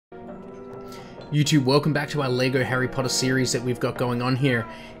YouTube, welcome back to our LEGO Harry Potter series that we've got going on here.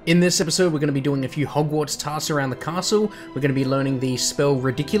 In this episode, we're going to be doing a few Hogwarts tasks around the castle. We're going to be learning the spell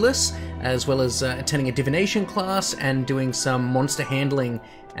Ridikulas, as well as attending a Divination class and doing some monster handling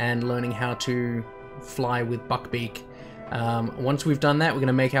and learning how to fly with Buckbeak. Once we've done that, we're going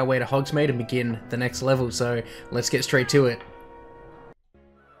to make our way to Hogsmeade and begin the next level, so let's get straight to it.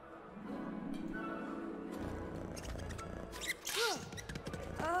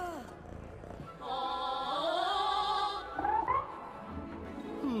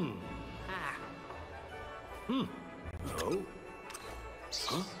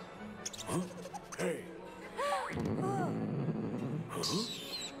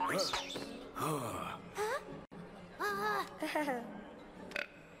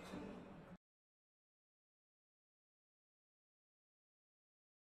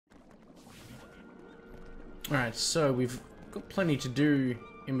 Alright, so we've got plenty to do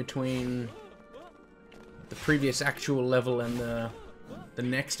in between the previous actual level and the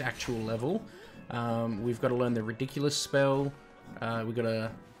next actual level. We've got to learn the Ridikulas spell, we've got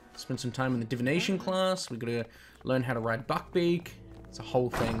to spend some time in the Divination class, we've got to learn how to ride Buckbeak. It's a whole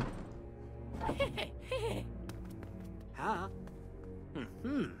thing. Huh?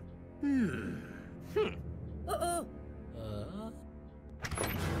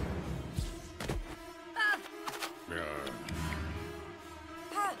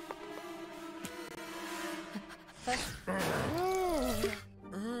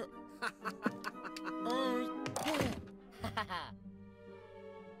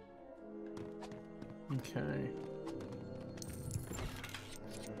 Okay.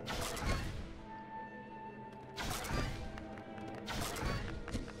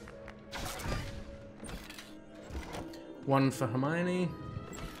 One for Hermione.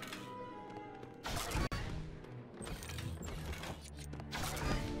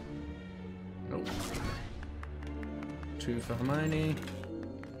 Nope. Two for Hermione.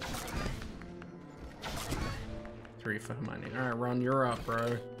 Three for Hermione. Alright, Ron, you're up,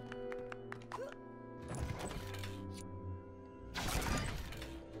 bro.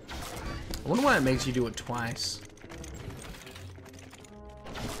 I wonder why it makes you do it twice.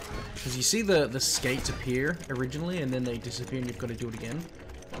 Because you see the skates appear originally and then they disappear and you've got to do it again.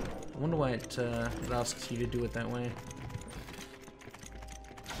 I wonder why it asks you to do it that way.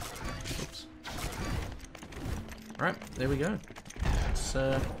 Oops. Alright, there we go. It's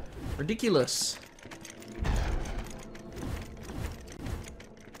Ridikulas.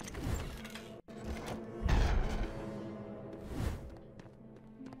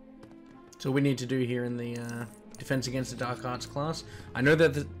 So we need to do here in the Defense Against the Dark Arts class. I know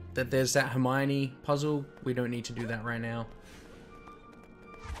that that there's that Hermione puzzle. We don't need to do that right now.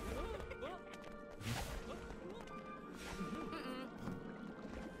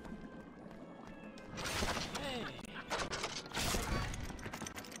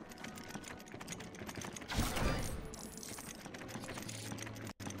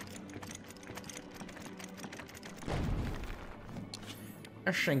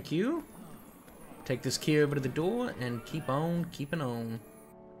 Thank you. Take this key over to the door and keep on keeping on.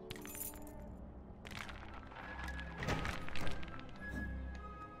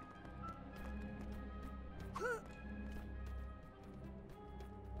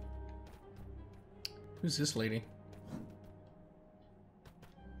 Who's this lady?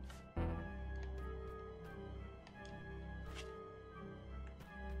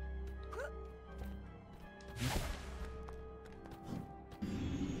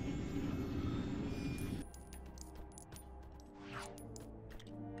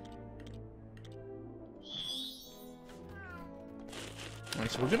 Alright,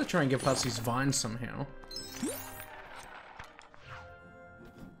 so we're gonna try and get past these vines somehow.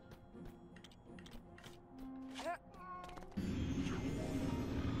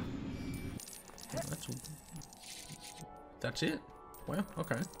 That's it? Well,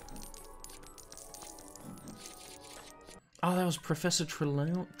 okay. Oh, that was Professor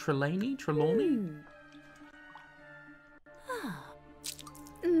Trelawney?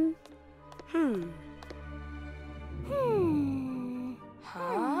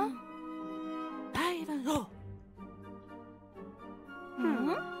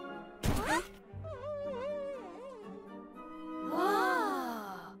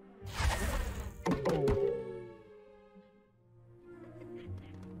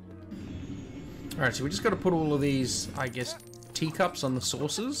 Alright, so we just got to put all of these, I guess, teacups on the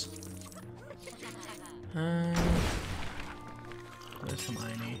saucers. Where's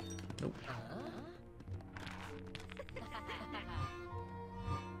Hermione? Nope.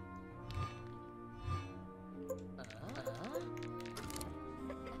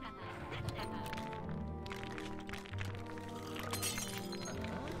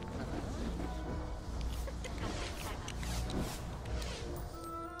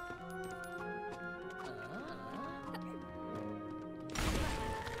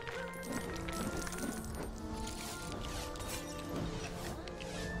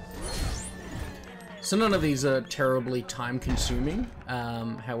 So none of these are terribly time-consuming.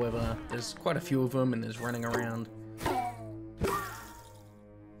 However, there's quite a few of them, and there's running around.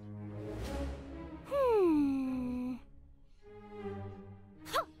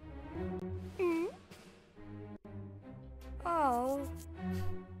 Oh.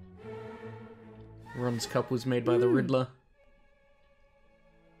 Ron's cup was made by the Riddler.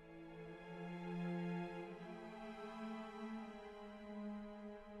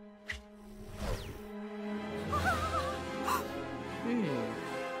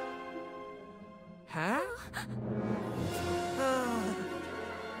 Huh?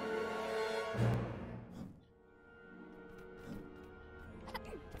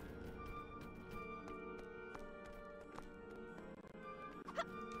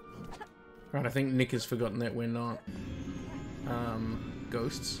 Right, I think Nick has forgotten that we're not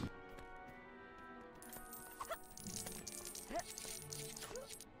ghosts.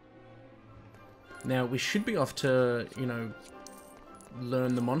 Now, we should be off to, you know,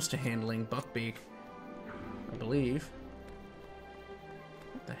 learn the monster handling, Buckbeak. I believe.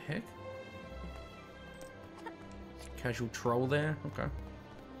 What the heck? Casual troll there? Okay.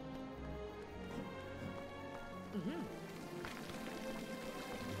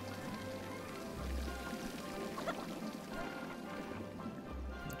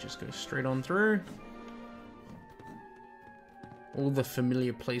 Just go straight on through. All the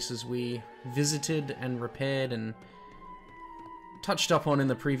familiar places we visited and repaired and touched up on in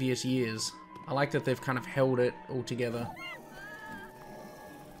the previous years. I like that they've kind of held it all together.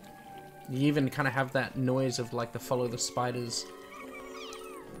 You even kind of have that noise of like the follow the spiders.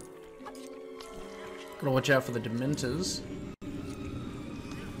 Gotta watch out for the Dementors.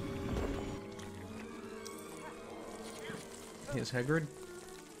 Here's Hagrid.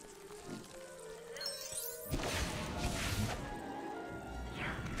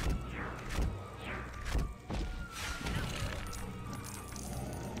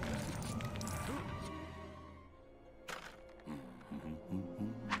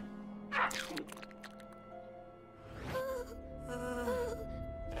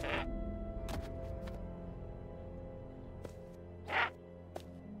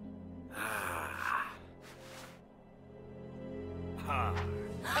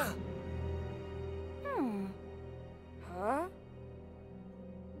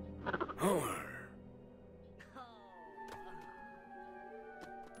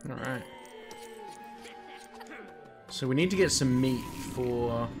 Alright. So we need to get some meat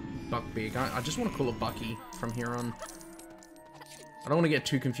for Buckbeak. I just want to call it Bucky from here on. I don't want to get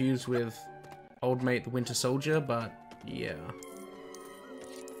too confused with Old Mate the Winter Soldier, but yeah.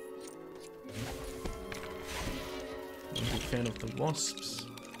 I'm a big fan of the wasps.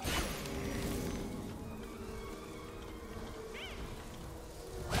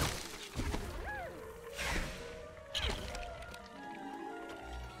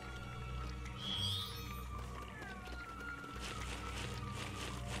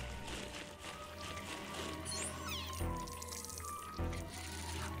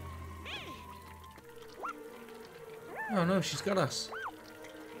 Oh no, she's got us.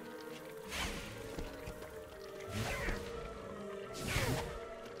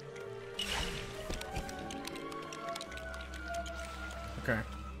 Okay.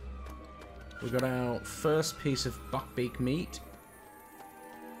 We got our first piece of Buckbeak meat.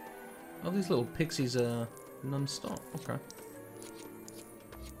 Oh, these little pixies are non-stop. Okay.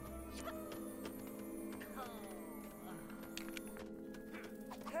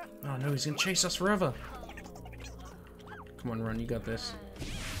 Oh no, he's gonna chase us forever. Come on, Ron, you got this.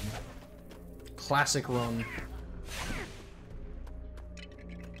 Classic Ron.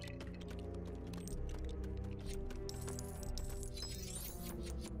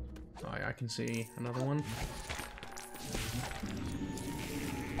 Oh, I can see another one.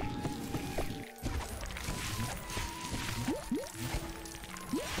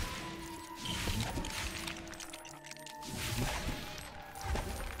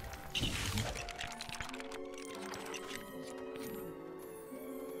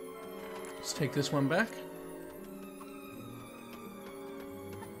 Let's take this one back.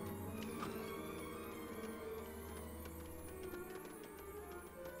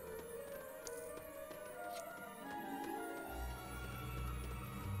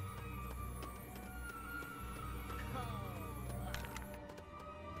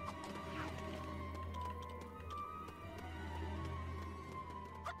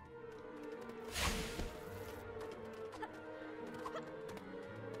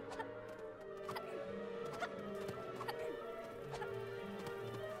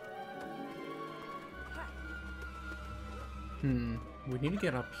 We need to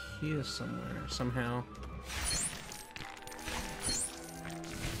get up here somewhere, somehow.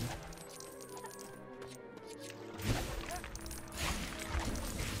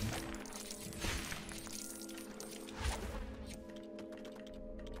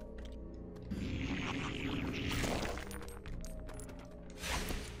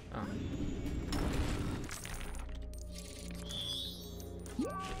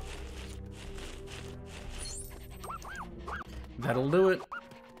 That'll do it.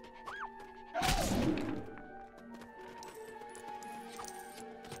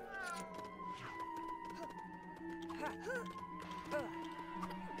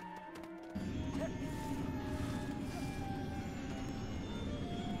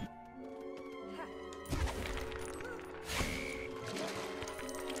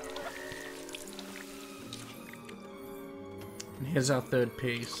 And here's our third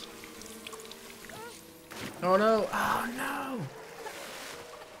piece. Oh no! Oh no!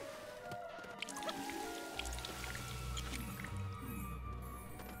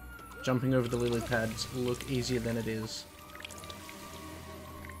 Jumping over the lily pads will look easier than it is.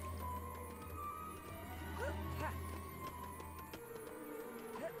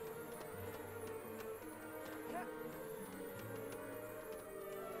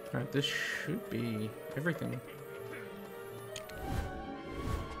 Alright, this should be everything.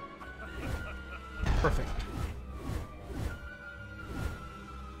 Perfect.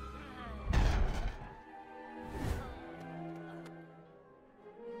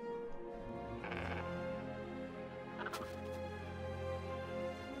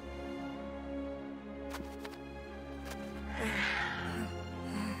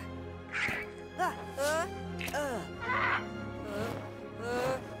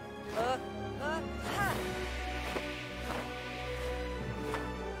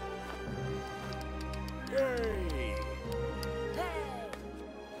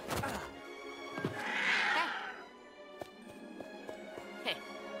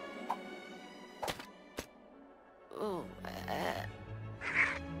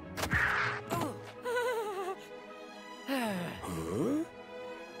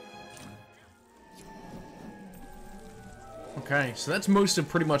 Okay, so that's most of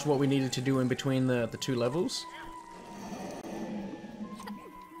pretty much what we needed to do in between the two levels.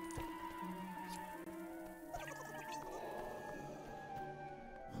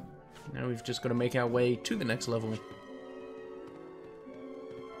 Now we've just got to make our way to the next level.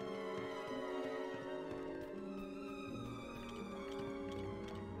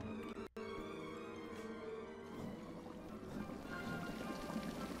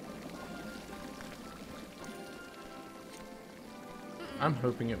 I'm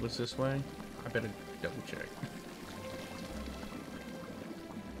hoping it was this way. I better double check.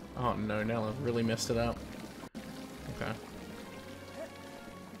 Oh no, now I've really messed it up. Okay.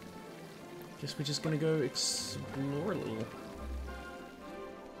 Guess we're just gonna go explore a little.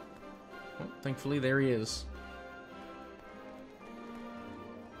 Oh, thankfully there he is.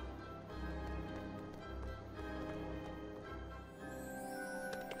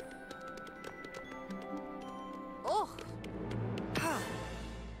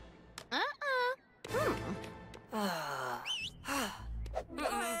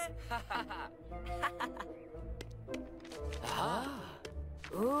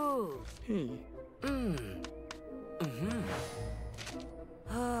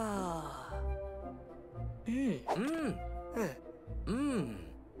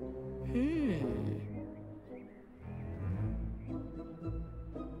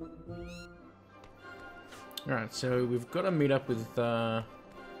 Alright, so we've got to meet up with, oh,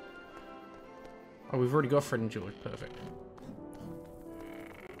 we've already got Fred and George, perfect.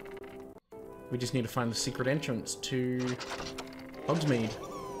 We just need to find the secret entrance to Hogsmeade.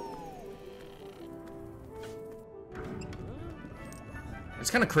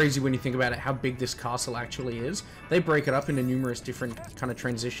 It's kind of crazy when you think about it, how big this castle actually is. They break it up into numerous different kind of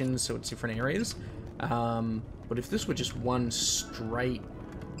transitions, so it's different areas. But if this were just one straight,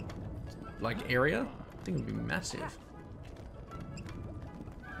 like, area, I think it would be massive.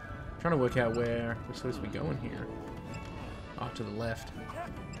 Trying to work out where we're supposed to be going here. Off to the left.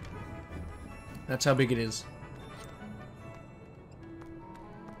 That's how big it is.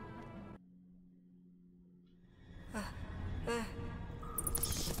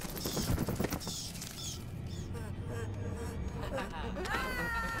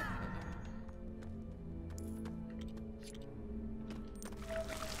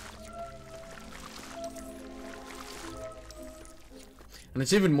 And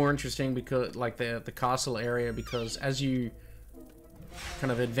it's even more interesting because, like, the castle area, because as you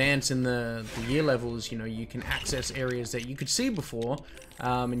kind of advance in the year levels, you know, you can access areas that you could see before,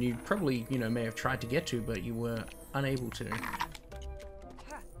 and you probably, you know, may have tried to get to, but you were unable to.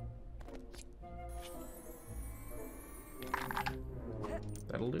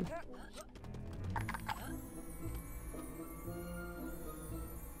 That'll do.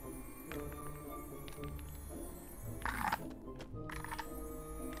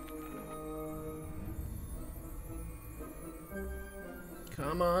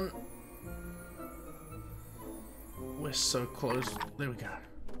 Come on. We're so close. There we go.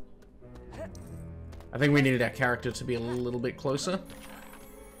 I think we needed our character to be a little bit closer.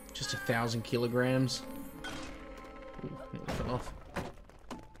 Just 1,000 kilograms. Ooh, nearly fell off.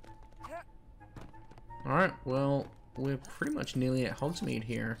 Alright, well, we're pretty much nearly at Hogsmeade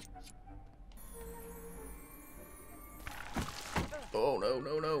here. Oh, no,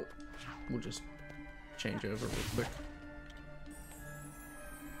 no, no. We'll just change over real quick.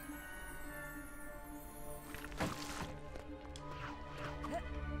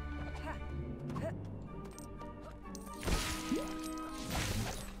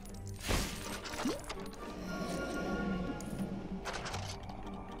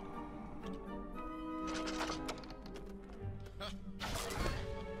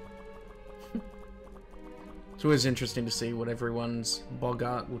 It's always interesting to see what everyone's bog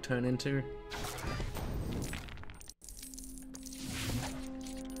art will turn into.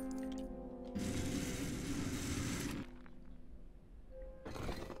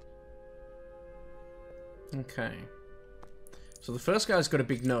 Okay. So the first guy's got a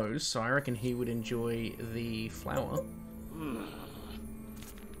big nose, so I reckon he would enjoy the flower.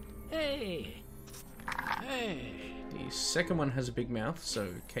 Hey! Hey! The second one has a big mouth, so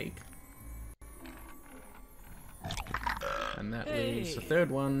cake. And that leaves the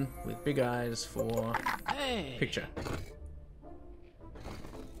third one with big eyes for picture.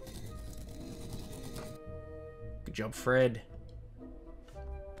 Good job, Fred.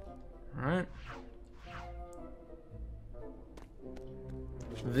 Alright.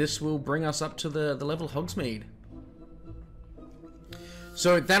 This will bring us up to the level Hogsmeade.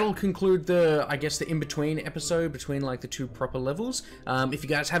 So that'll conclude the, I guess, the in-between episode between like the two proper levels. If you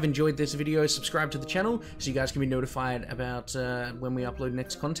guys have enjoyed this video, subscribe to the channel so you guys can be notified about when we upload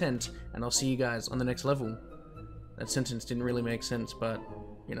next content, and I'll see you guys on the next level. That sentence didn't really make sense, but,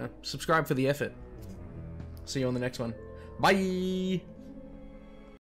 you know, subscribe for the effort. See you on the next one. Bye!